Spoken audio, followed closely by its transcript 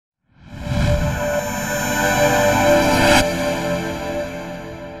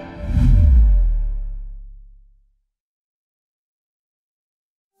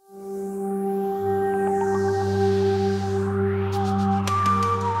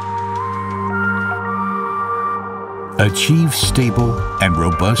Achieve stable and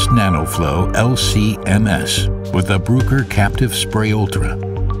robust nanoflow LC-MS with the Bruker CaptiveSpray Ultra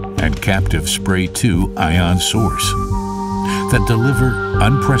and CaptiveSpray 2 ion source that deliver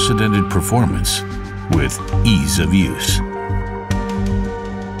unprecedented performance with ease of use.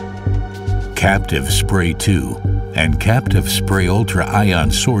 CaptiveSpray 2 and CaptiveSpray Ultra ion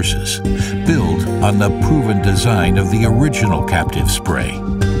sources build on the proven design of the original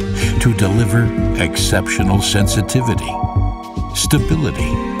CaptiveSpray to deliver exceptional sensitivity,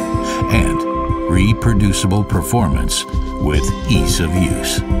 stability, and reproducible performance with ease of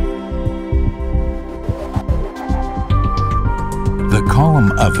use. The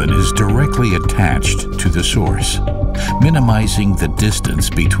column oven is directly attached to the source, minimizing the distance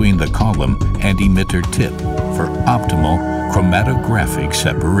between the column and emitter tip for optimal chromatographic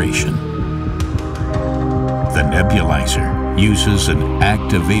separation. The nebulizer uses an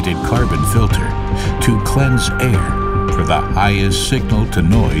activated carbon filter to cleanse air for the highest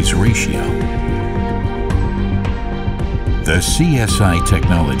signal-to-noise ratio. The CSI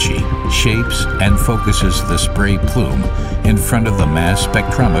technology shapes and focuses the spray plume in front of the mass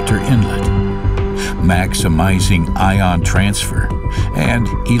spectrometer inlet, maximizing ion transfer and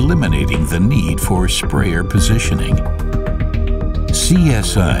eliminating the need for sprayer positioning.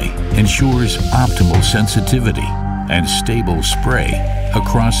 CSI ensures optimal sensitivity and stable spray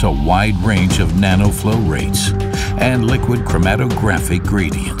across a wide range of nanoflow rates and liquid chromatographic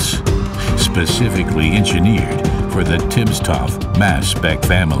gradients, specifically engineered for the timsTOF mass spec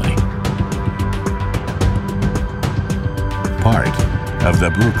family. Part of the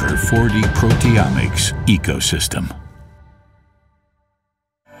Bruker 4D proteomics ecosystem.